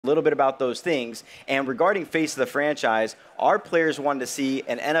a little bit about those things. And regarding Face of the Franchise, our players wanted to see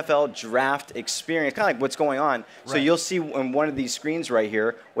an NFL draft experience, kind of like what's going on. Right. So you'll see on one of these screens right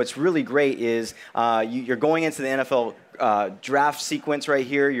here, what's really great is you're going into the NFL draft sequence right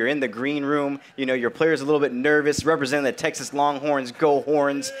here. You're in the green room. You know, your player's a little bit nervous, representing the Texas Longhorns, go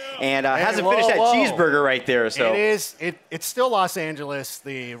Horns, and hasn't finished that cheeseburger right there. So it's still Los Angeles.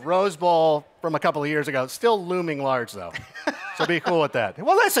 The Rose Bowl from a couple of years ago, still looming large, though. So be cool with that.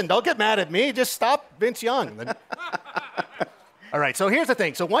 Well, listen, don't get mad at me. Just stop Vince Young. All right, so here's the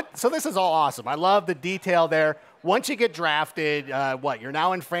thing. So this is all awesome. I love the detail there. Once you get drafted, you're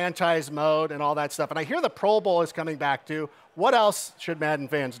now in franchise mode and all that stuff. And I hear the Pro Bowl is coming back, too. What else should Madden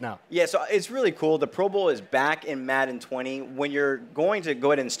fans know? Yeah, so it's really cool. The Pro Bowl is back in Madden 20. When you're going to go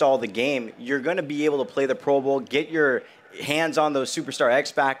ahead and install the game, you're going to be able to play the Pro Bowl, get your hands on those Superstar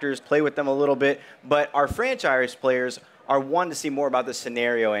X Factors, play with them a little bit. But our franchise players are wanting to see more about the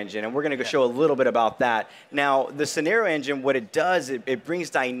scenario engine, and we're going to show a little bit about that. Now, the scenario engine, what it does, it brings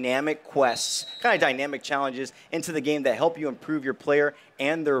dynamic quests, kind of dynamic challenges into the game that help you improve your player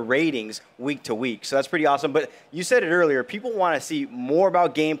and their ratings week to week. So that's pretty awesome. But you said it earlier, people want to see more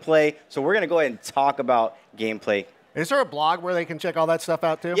about gameplay, so we're going to go ahead and talk about gameplay. Is there a blog where they can check all that stuff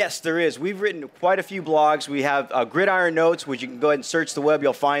out, too? Yes, there is. We've written quite a few blogs. We have Gridiron Notes, which you can go ahead and search the web.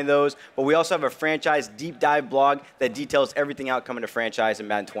 You'll find those. But we also have a franchise deep dive blog that details everything out coming to franchise in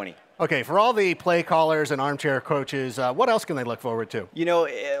Madden 20. Okay, for all the play callers and armchair coaches, what else can they look forward to? You know,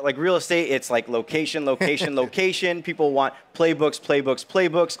 like real estate, it's like location, location, location. People want playbooks, playbooks,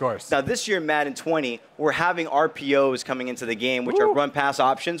 playbooks. Of course. Now, this year in Madden 20, we're having RPOs coming into the game, which are run-pass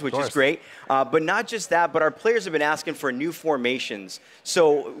options, which is great. But not just that, but our players have been asking for new formations.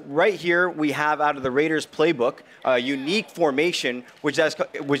 So right here, we have out of the Raiders playbook, a unique formation, which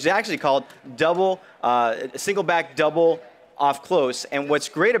is actually called single back double off close. And what's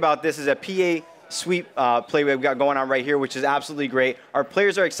great about this is a PA sweep play we've got going on right here, which is absolutely great. Our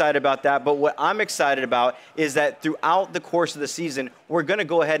players are excited about that, but what I'm excited about is that throughout the course of the season, we're going to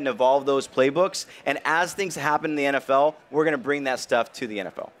go ahead and evolve those playbooks, and as things happen in the NFL, we're going to bring that stuff to the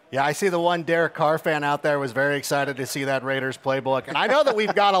NFL. Yeah, I see the one Derek Carr fan out there was very excited to see that Raiders playbook, and I know that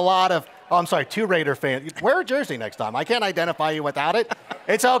we've got a lot of, two Raider fans. Wear a jersey next time. I can't identify you without it.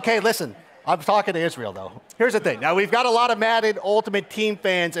 It's okay. Listen, I'm talking to Israel, though. Here's the thing. Now, we've got a lot of Madden Ultimate Team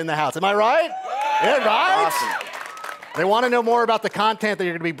fans in the house. Am I right? Yeah, right? Awesome. They want to know more about the content that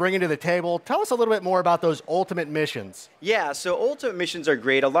you're going to be bringing to the table. Tell us a little bit more about those Ultimate missions. Yeah, so Ultimate missions are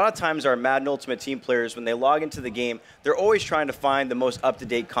great. A lot of times our Madden Ultimate Team players, when they log into the game, they're always trying to find the most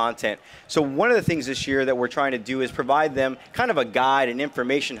up-to-date content. So one of the things this year that we're trying to do is provide them kind of a guide, an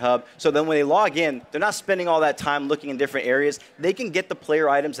information hub, so then when they log in, they're not spending all that time looking in different areas. They can get the player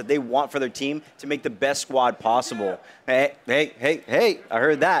items that they want for their team to make the best squad possible. Hey, I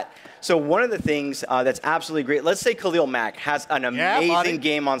heard that. So one of the things that's absolutely great, let's say Khalil Mack has an amazing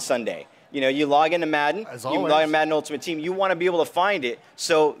game on Sunday. You know, you log into Madden, you log into Madden Ultimate Team, you want to be able to find it.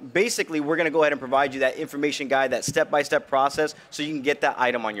 So basically, we're going to go ahead and provide you that information guide, that step-by-step process, so you can get that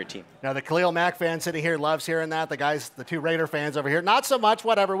item on your team. Now, the Khalil Mack fan sitting here loves hearing that. The guys, the two Raider fans over here, not so much,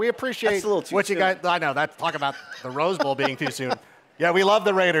 whatever. We appreciate what you guys, I know, talk about the Rose Bowl being too soon. Yeah, we love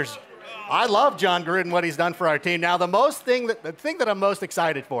the Raiders. I love John Gruden, what he's done for our team. Now, the thing that I'm most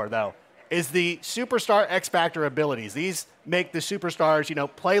excited for, though, is the Superstar X Factor abilities. These make the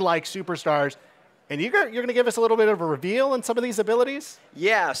superstars, play like superstars. And you're going to give us a little bit of a reveal on some of these abilities?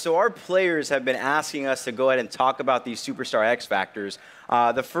 Yeah, so our players have been asking us to go ahead and talk about these Superstar X Factors.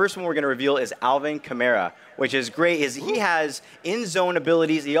 The first one we're going to reveal is Alvin Kamara, which is great. He has in-zone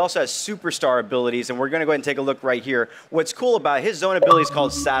abilities. He also has superstar abilities, and we're going to go ahead and take a look right here. What's cool about his zone ability is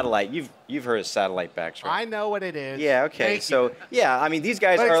called Satellite. You've heard of Satellite backs, right? I know what it is. Yeah, okay. So, yeah, I mean, these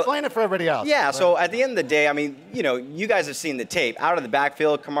guys are... explain it for everybody else. Yeah, so at the end of the day, I mean, you guys have seen the tape. Out of the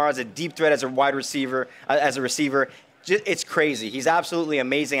backfield, Kamara's a deep threat as a wide receiver, It's crazy. He's absolutely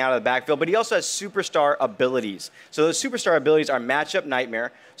amazing out of the backfield, but he also has superstar abilities. So those superstar abilities are matchup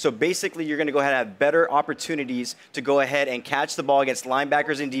nightmare. So basically, you're going to go ahead and have better opportunities to go ahead and catch the ball against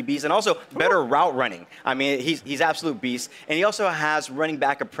linebackers and DBs, and also better route running. I mean, he's absolute beast. And he also has running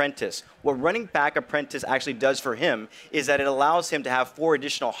back apprentice. What running back apprentice actually does for him is that it allows him to have 4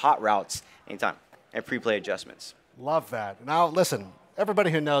 additional hot routes anytime and pre-play adjustments. Love that. Now, listen.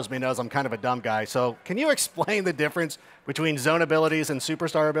 Everybody who knows me knows I'm kind of a dumb guy, so can you explain the difference between zone abilities and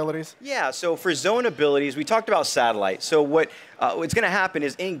superstar abilities? Yeah, so for zone abilities, we talked about satellite. So what's going to happen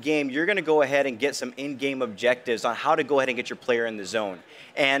is in-game, you're going to go ahead and get some in-game objectives on how to go ahead and get your player in the zone.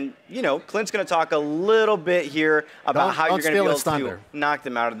 And, you know, Clint's going to talk a little bit here about how you're going to be able to knock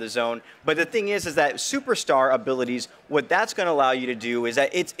them out of the zone. But the thing is that superstar abilities, what that's going to allow you to do is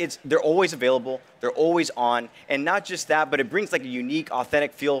that they're always available, they're always on, and not just that, but it brings like a unique,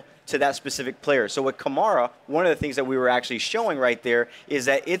 authentic feel to that specific player. So with Kamara, one of the things that we were actually showing right there is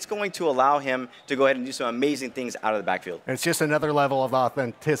that it's going to allow him to go ahead and do some amazing things out of the backfield. It's just another level of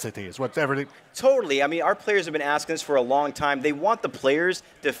authenticity is what's everything. Totally. I mean, our players have been asking this for a long time. They want the players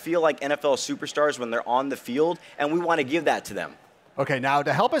to feel like NFL superstars when they're on the field, and we want to give that to them. Okay, now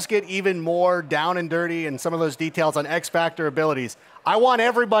to help us get even more down and dirty and some of those details on X-Factor abilities, I want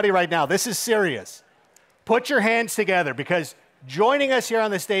everybody right now, this is serious, put your hands together because joining us here on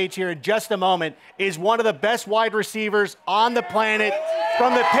the stage here in just a moment is one of the best wide receivers on the planet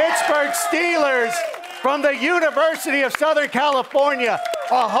from the Pittsburgh Steelers, from the University of Southern California,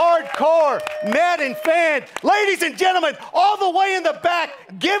 a hardcore Madden fan. Ladies and gentlemen, all the way in the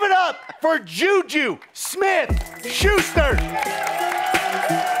back, give it up for Juju Smith-Schuster.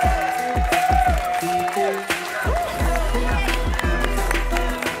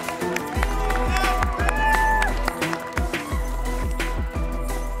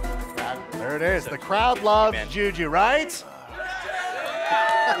 There it is. The crowd loves Juju, right?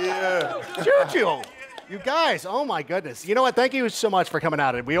 Yeah. Juju. You guys, oh my goodness. You know what? Thank you so much for coming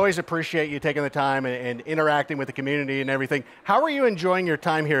out. We always appreciate you taking the time and interacting with the community and everything. How are you enjoying your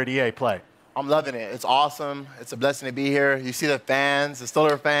time here at EA Play? I'm loving it. It's awesome. It's a blessing to be here. You see the fans, the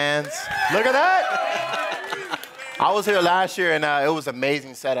Steelers fans. Look at that. I was here last year, and it was an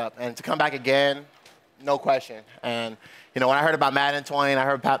amazing setup. And to come back again, no question. And, you know, when I heard about Madden 20, and I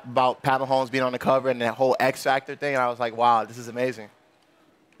heard about Pat Mahomes being on the cover and that whole X Factor thing, and I was like, wow, this is amazing.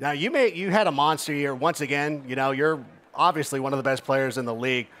 Now, you had a monster year. Once again, you know, you're obviously one of the best players in the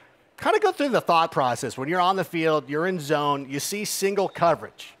league. Kind of go through the thought process. When you're on the field, you're in zone, you see single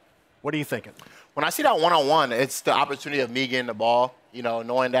coverage. What are you thinking? When I see that one-on-one, it's the opportunity of me getting the ball, you know,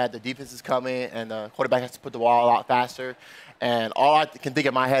 knowing that the defense is coming and the quarterback has to put the ball a lot faster. And all I can think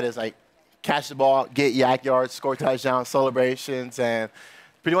in my head is, like, catch the ball, get yak yards, score touchdowns, celebrations. And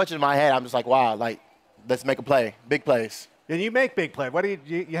pretty much in my head, I'm just like, wow, like, let's make a play, big plays. And you make big plays. What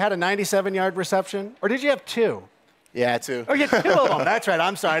you had a 97-yard reception? Or did you have two? Yeah, two. Oh, you had two of them. That's right.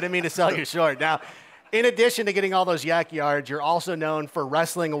 I'm sorry. I didn't mean to sell you short. Now, in addition to getting all those yak yards, you're also known for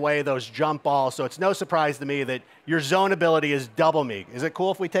wrestling away those jump balls. So it's no surprise to me that your zone ability is double me. Is it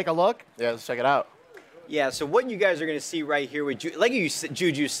cool if we take a look? Yeah, let's check it out. Yeah, so what you guys are going to see right here with like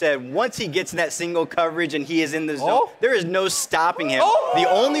Juju said, once he gets in that single coverage and he is in the zone, there is no stopping him. The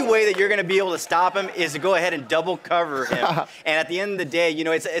only way that you're going to be able to stop him is to go ahead and double cover him. And at the end of the day, you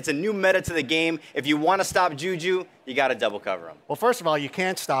know, it's a new meta to the game. If you want to stop Juju, you got to double cover him. Well, first of all, you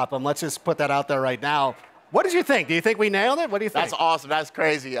can't stop him. Let's just put that out there right now. What did you think? Do you think we nailed it? What do you think? That's awesome. That's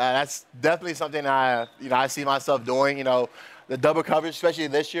crazy. That's definitely something I see myself doing, you know. The double coverage, especially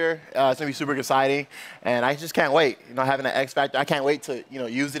this year, it's going to be super exciting. And I just can't wait, you know, having an X Factor. I can't wait to, you know,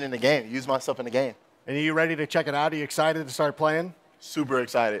 use it in the game, use myself in the game. And are you ready to check it out? Are you excited to start playing? Super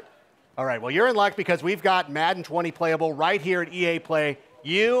excited. All right, well, you're in luck because we've got Madden 20 playable right here at EA Play.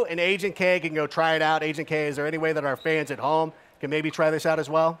 You and Agent K can go try it out. Agent K, is there any way that our fans at home can maybe try this out as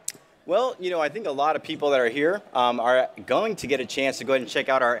well? Well, you know, I think a lot of people that are here are going to get a chance to go ahead and check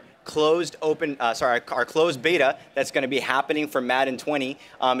out our our closed beta that's going to be happening for Madden 20. It's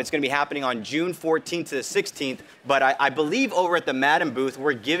going to be happening on June 14th to the 16th. But I believe over at the Madden booth,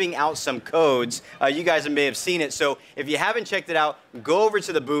 we're giving out some codes. You guys may have seen it. So if you haven't checked it out, go over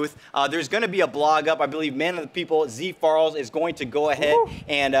to the booth. There's going to be a blog up. I believe Man of the People, Z Farles, is going to go ahead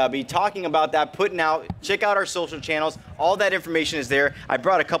and be talking about that, putting out. Check out our social channels. All that information is there. I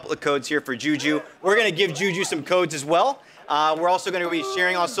brought a couple of codes here for Juju. We're going to give Juju some codes as well. We're also going to be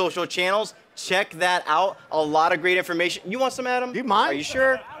sharing on social channels. Check that out. A lot of great information. You want some, Adam? Do you mind? Are you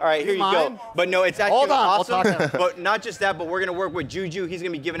sure? All right, here you go. But no, it's actually awesome. But not just that, but we're going to work with Juju. He's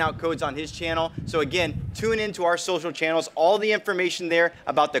going to be giving out codes on his channel. So again, tune into our social channels. All the information there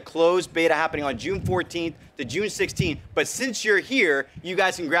about the closed beta happening on June 14th to June 16th. But since you're here, you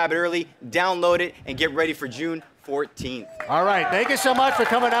guys can grab it early, download it, and get ready for June 14th. All right, thank you so much for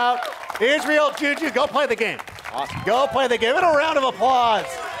coming out. Israel, Juju, go play the game. Awesome. Go play the game. Give it a round of applause.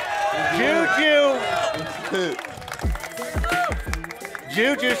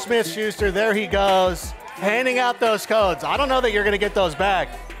 Juju Smith-Schuster, there he goes, handing out those codes. I don't know that you're going to get those back.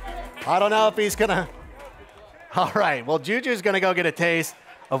 I don't know if he's going to. All right, well, Juju's going to go get a taste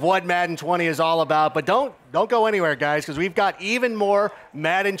of what Madden 20 is all about. But don't go anywhere, guys, because we've got even more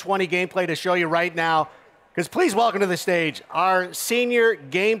Madden 20 gameplay to show you right now. Because please welcome to the stage our senior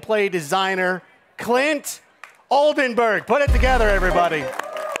gameplay designer, Clint Odenburg. Put it together, everybody.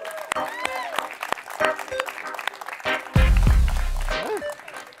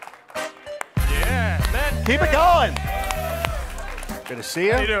 Yeah, man. Keep it going. Good to see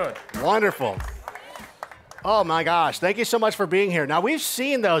you. How you doing? Wonderful. Oh my gosh, thank you so much for being here. Now we've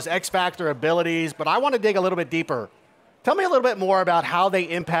seen those X Factor abilities, but I want to dig a little bit deeper. Tell me a little bit more about how they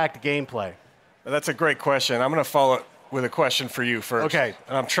impact gameplay. That's a great question. I'm going to follow it with a question for you first. Okay.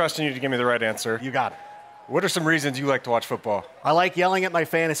 And I'm trusting you to give me the right answer. You got it. What are some reasons you like to watch football? I like yelling at my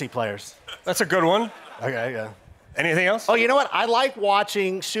fantasy players. That's a good one. Okay, yeah. Anything else? Oh, you know what? I like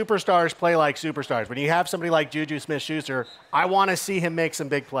watching superstars play like superstars. When you have somebody like Juju Smith-Schuster, I want to see him make some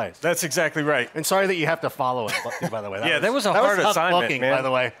big plays. That's exactly right. And sorry that you have to follow it, by the way. That was a hard assignment, looking, man. by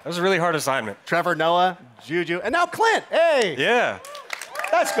the way. That was a really hard assignment. Trevor Noah, Juju, and now Clint. Hey! Yeah.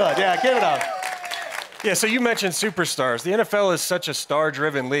 That's good. Yeah, give it up. Yeah, so you mentioned superstars. The NFL is such a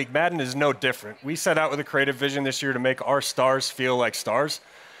star-driven league. Madden is no different. We set out with a creative vision this year to make our stars feel like stars.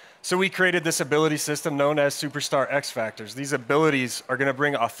 So we created this ability system known as Superstar X Factors. These abilities are going to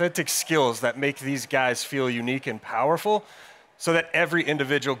bring authentic skills that make these guys feel unique and powerful so that every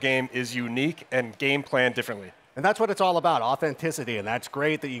individual game is unique and game planned differently. And that's what it's all about, authenticity. And that's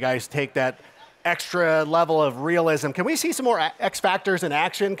great that you guys take that extra level of realism. Can we see some more X Factors in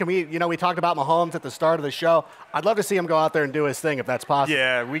action? Can we, we talked about Mahomes at the start of the show. I'd love to see him go out there and do his thing if that's possible.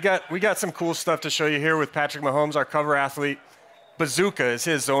 Yeah, we got some cool stuff to show you here with Patrick Mahomes, our cover athlete. Bazooka is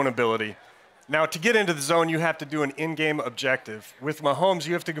his zone ability. Now, to get into the zone, you have to do an in-game objective. With Mahomes,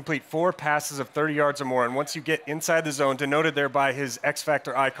 you have to complete 4 passes of 30 yards or more, and once you get inside the zone, denoted there by his X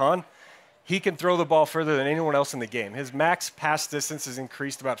Factor icon, he can throw the ball further than anyone else in the game. His max pass distance is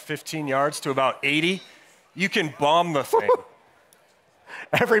increased about 15 yards to about 80. You can bomb the thing.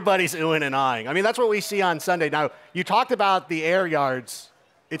 Everybody's oohing and eyeing. I mean, that's what we see on Sunday. Now, you talked about the air yards.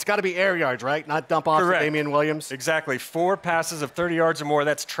 It's got to be air yards, right? Not dump off to Damian Williams? Exactly. 4 passes of 30 yards or more,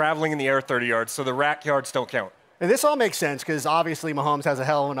 that's traveling in the air 30 yards, so the rack yards don't count. And this all makes sense because obviously Mahomes has a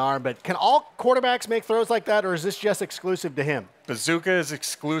hell of an arm, but can all quarterbacks make throws like that, or is this just exclusive to him? Bazooka is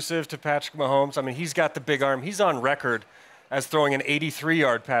exclusive to Patrick Mahomes. I mean, he's got the big arm. He's on record as throwing an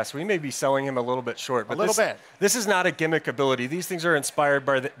 83-yard pass. We may be selling him a little bit short. But this is not a gimmick ability. These things are inspired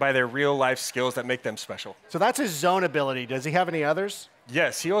by their real-life skills that make them special. So that's his zone ability. Does he have any others?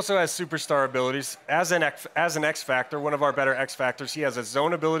 Yes, he also has superstar abilities. As an X Factor, one of our better X Factors, he has a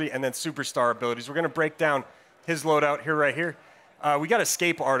zone ability and then superstar abilities. We're going to break down his loadout right here. We got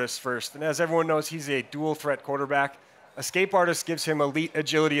Escape Artist first. And as everyone knows, he's a dual-threat quarterback. Escape Artist gives him elite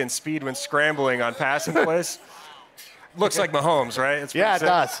agility and speed when scrambling on passing plays. Looks like Mahomes, right? It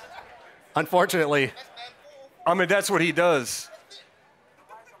does. Unfortunately. I mean, that's what he does.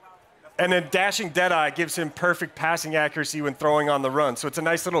 And then Dashing Deadeye gives him perfect passing accuracy when throwing on the run. So it's a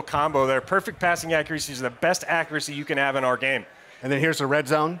nice little combo there. Perfect passing accuracy is the best accuracy you can have in our game. And then here's the red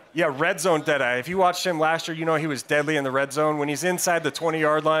zone? Yeah, red zone Deadeye. If you watched him last year, you know he was deadly in the red zone. When he's inside the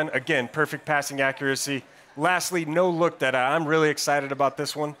 20-yard line, again, perfect passing accuracy. Lastly, no look Deadeye. I'm really excited about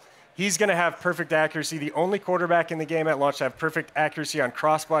this one. He's going to have perfect accuracy. The only quarterback in the game at launch to have perfect accuracy on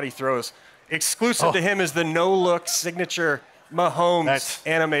crossbody throws. Exclusive to him is the no-look signature Mahomes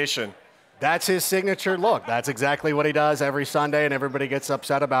animation. That's his signature look. That's exactly what he does every Sunday, and everybody gets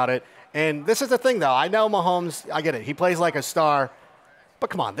upset about it. And this is the thing, though. I know Mahomes, I get it. He plays like a star. But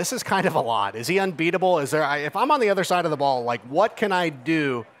come on, this is kind of a lot. Is he unbeatable? If I'm on the other side of the ball, like, what can I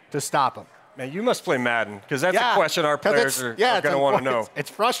do to stop him? Man, you must play Madden, because that's a question our players are going to want to know. It's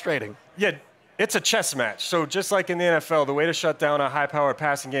frustrating. Yeah, it's a chess match. So just like in the NFL, the way to shut down a high-powered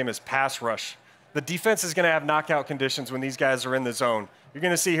passing game is pass rush. The defense is going to have knockout conditions when these guys are in the zone. You're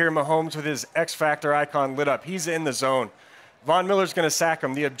going to see here Mahomes with his X Factor icon lit up. He's in the zone. Von Miller's going to sack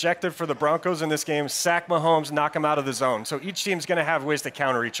him. The objective for the Broncos in this game, sack Mahomes, knock him out of the zone. So each team's going to have ways to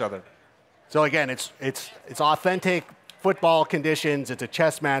counter each other. So again, it's authentic football conditions. It's a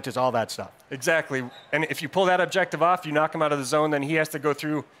chess match. It's all that stuff. Exactly. And if you pull that objective off, you knock him out of the zone, then he has to go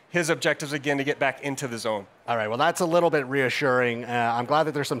through his objectives again to get back into the zone. All right, well, that's a little bit reassuring. I'm glad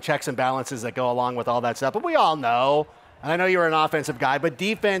that there's some checks and balances that go along with all that stuff. But we all know, and I know you're an offensive guy, but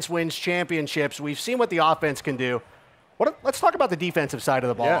defense wins championships. We've seen what the offense can do. Let's talk about the defensive side of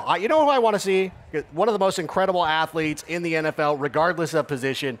the ball. Yeah. You know who I want to see? One of the most incredible athletes in the NFL, regardless of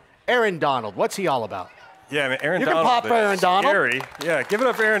position, Aaron Donald. What's he all about? Yeah, man, Aaron Donald. You can pop Aaron Donald. Scary. Yeah, give it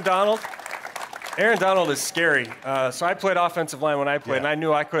up for Aaron Donald. Aaron Donald is scary. So I played offensive line when I played, and I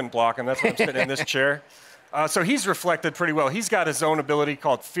knew I couldn't block him. That's why I'm sitting in this chair. So he's reflected pretty well. He's got a zone ability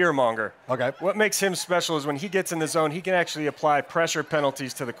called Fearmonger. Okay. What makes him special is when he gets in the zone, he can actually apply pressure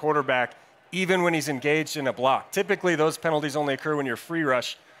penalties to the quarterback even when he's engaged in a block. Typically, those penalties only occur when you're free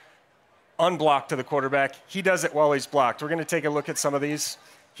rush, unblocked to the quarterback. He does it while he's blocked. We're going to take a look at some of these.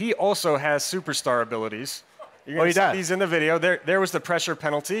 He also has superstar abilities. You're going to see these in the video. There was the pressure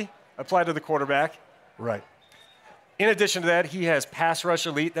penalty applied to the quarterback. Right. In addition to that, he has pass rush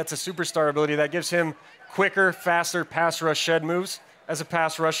elite. That's a superstar ability that gives him quicker, faster pass rush shed moves as a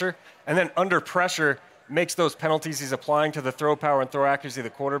pass rusher. And then under pressure, makes those penalties he's applying to the throw power and throw accuracy of the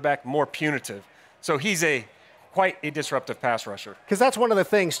quarterback more punitive. So he's quite a disruptive pass rusher. Because that's one of the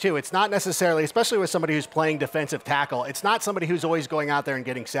things, too. It's not necessarily, especially with somebody who's playing defensive tackle, it's not somebody who's always going out there and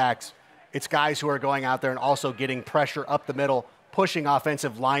getting sacks. It's guys who are going out there and also getting pressure up the middle, pushing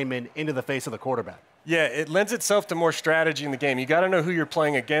offensive linemen into the face of the quarterback. Yeah, it lends itself to more strategy in the game. You got to know who you're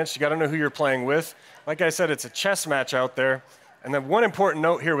playing against. You got to know who you're playing with. Like I said, it's a chess match out there. And then one important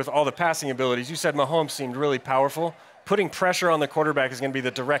note here with all the passing abilities, you said Mahomes seemed really powerful. Putting pressure on the quarterback is going to be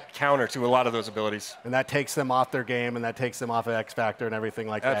the direct counter to a lot of those abilities. And that takes them off their game, and that takes them off of X Factor and everything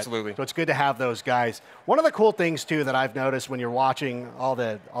like that. Absolutely. So it's good to have those guys. One of the cool things, too, that I've noticed when you're watching all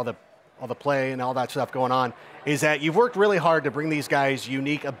the play and all that stuff going on is that you've worked really hard to bring these guys'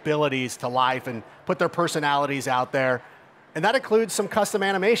 unique abilities to life and put their personalities out there. And that includes some custom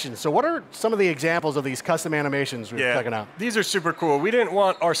animations. So what are some of the examples of these custom animations we're checking out? These are super cool. We didn't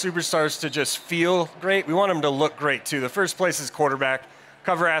want our superstars to just feel great. We want them to look great, too. The first place is quarterback,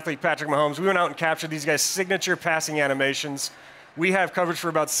 cover athlete Patrick Mahomes. We went out and captured these guys' signature passing animations. We have coverage for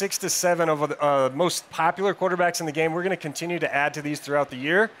about 6 to 7 of the most popular quarterbacks in the game. We're going to continue to add to these throughout the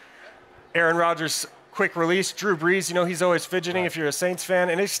year. Aaron Rodgers, quick release. Drew Brees, you know he's always fidgeting if you're a Saints fan.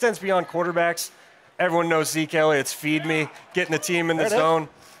 And it extends beyond quarterbacks. Everyone knows Zeke Elliott's feed me, getting the team in the zone.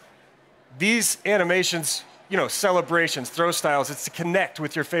 These animations, you know, celebrations, throw styles, it's to connect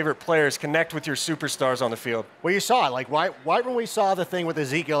with your favorite players, connect with your superstars on the field. Well, you saw it. Like, right when we saw the thing with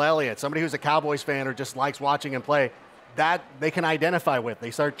Ezekiel Elliott, somebody who's a Cowboys fan or just likes watching him play, that they can identify with.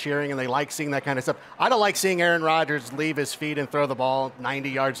 They start cheering, and they like seeing that kind of stuff. I don't like seeing Aaron Rodgers leave his feet and throw the ball 90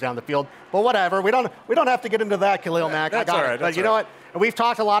 yards down the field. But whatever. We don't have to get into that, Khalil Mack. That's I got all right. it. But you know what? And we've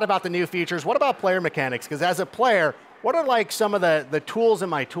talked a lot about the new features. What about player mechanics? Because as a player, what are like some of the tools in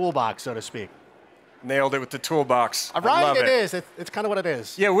my toolbox, so to speak? Nailed it with the toolbox. Right, it is. It's kind of what it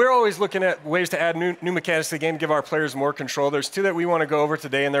is. Yeah, we're always looking at ways to add new mechanics to the game, give our players more control. There's 2 that we want to go over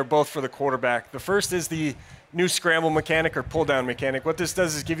today, and they're both for the quarterback. The first is the new scramble mechanic or pull down mechanic. What this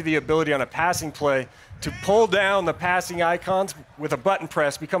does is give you the ability on a passing play to pull down the passing icons with a button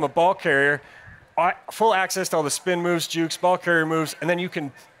press, become a ball carrier, full access to all the spin moves, jukes, ball carrier moves, and then you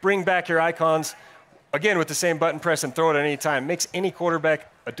can bring back your icons again with the same button press and throw it at any time. Makes any quarterback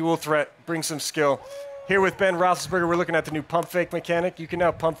a dual threat, brings some skill. Here with Ben Roethlisberger, we're looking at the new pump fake mechanic. You can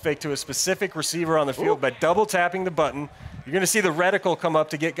now pump fake to a specific receiver on the field by double tapping the button. You're going to see the reticle come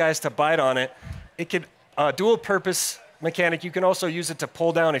up to get guys to bite on it. It could dual purpose mechanic. You can also use it to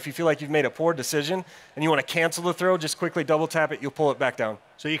pull down if you feel like you've made a poor decision and you want to cancel the throw. Just quickly double tap it. You'll pull it back down.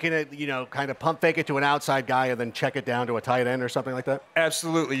 So you can, kind of pump fake it to an outside guy and then check it down to a tight end or something like that?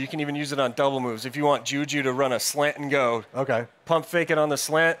 Absolutely. You can even use it on double moves. If you want Juju to run a slant and go, pump fake it on the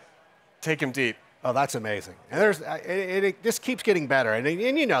slant, take him deep. Oh, that's amazing. And it just keeps getting better. And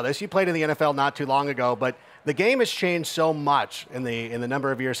you know this. You played in the NFL not too long ago, but the game has changed so much in the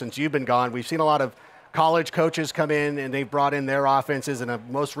number of years since you've been gone. We've seen a lot of college coaches come in, and they've brought in their offenses, and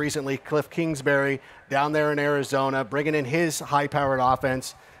most recently Cliff Kingsbury down there in Arizona, bringing in his high-powered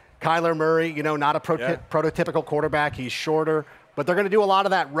offense. Kyler Murray, not a prototypical quarterback. He's shorter, but they're going to do a lot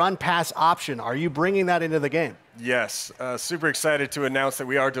of that run-pass option. Are you bringing that into the game? Yes. Super excited to announce that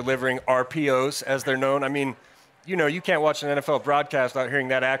we are delivering RPOs, as they're known. I mean, you can't watch an NFL broadcast without hearing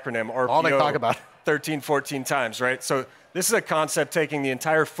that acronym, RPO. All they talk about. 13, 14 times, right? So this is a concept taking the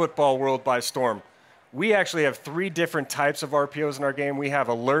entire football world by storm. We actually have 3 different types of RPOs in our game. We have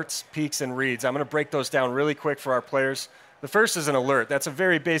alerts, peaks, and reads. I'm going to break those down really quick for our players. The first is an alert. That's a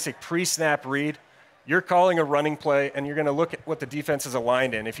very basic pre-snap read. You're calling a running play, and you're going to look at what the defense is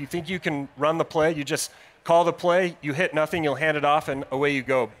aligned in. If you think you can run the play, you just call the play, you hit nothing, you'll hand it off, and away you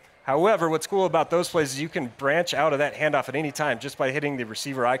go. However, what's cool about those plays is you can branch out of that handoff at any time just by hitting the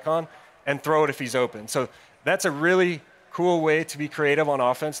receiver icon and throw it if he's open. So that's a really cool way to be creative on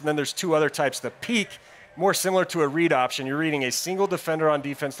offense. And then there's 2 other types. The peak, more similar to a read option. You're reading a single defender on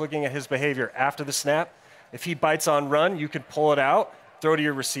defense, looking at his behavior after the snap. If he bites on run, you can pull it out, throw to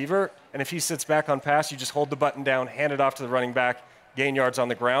your receiver. And if he sits back on pass, you just hold the button down, hand it off to the running back, gain yards on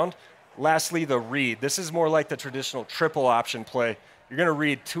the ground. Lastly, the read. This is more like the traditional triple option play. You're going to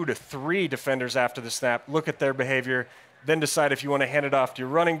read 2 to 3 defenders after the snap, look at their behavior, then decide if you want to hand it off to your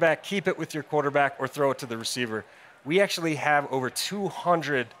running back, keep it with your quarterback, or throw it to the receiver. We actually have over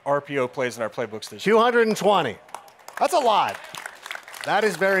 200 RPO plays in our playbooks this year. 220. That's a lot. That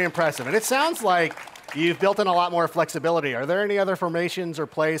is very impressive. And it sounds like you've built in a lot more flexibility. Are there any other formations or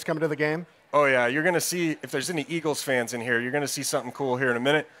plays coming to the game? Oh, yeah. You're going to see, if there's any Eagles fans in here, you're going to see something cool here in a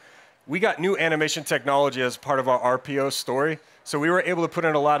minute. We got new animation technology as part of our RPO story. So we were able to put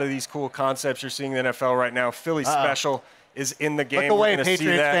in a lot of these cool concepts you're seeing in the NFL right now. Philly Special is in the game. Look away, We're going to see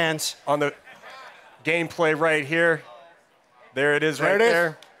that fans. on the gameplay right here. There it is right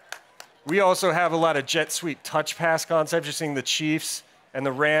there. We also have a lot of jet sweep touch pass concepts. You're seeing the Chiefs and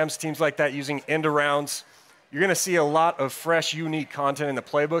the Rams, teams like that, using end arounds. You're going to see a lot of fresh, unique content in the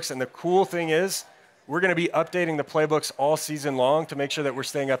playbooks. And the cool thing is, we're going to be updating the playbooks all season long to make sure that we're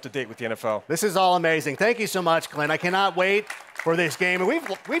staying up to date with the NFL. This is all amazing. Thank you so much, Clint. I cannot wait for this game. And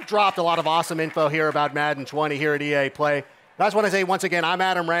we've dropped a lot of awesome info here about Madden 20 here at EA Play. I just want to say once again, I'm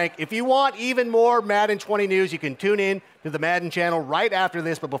Adam Rank. If you want even more Madden 20 news, you can tune in to the Madden channel right after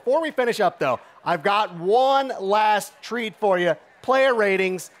this. But before we finish up, though, I've got one last treat for you. Player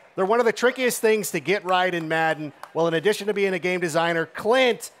ratings. They're one of the trickiest things to get right in Madden. Well, in addition to being a game designer,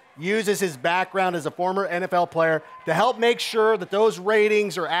 Clint uses his background as a former NFL player to help make sure that those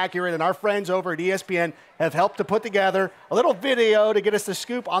ratings are accurate. And our friends over at ESPN have helped to put together a little video to get us the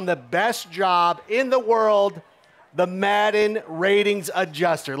scoop on the best job in the world, the Madden Ratings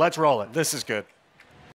Adjuster. Let's roll it. This is good.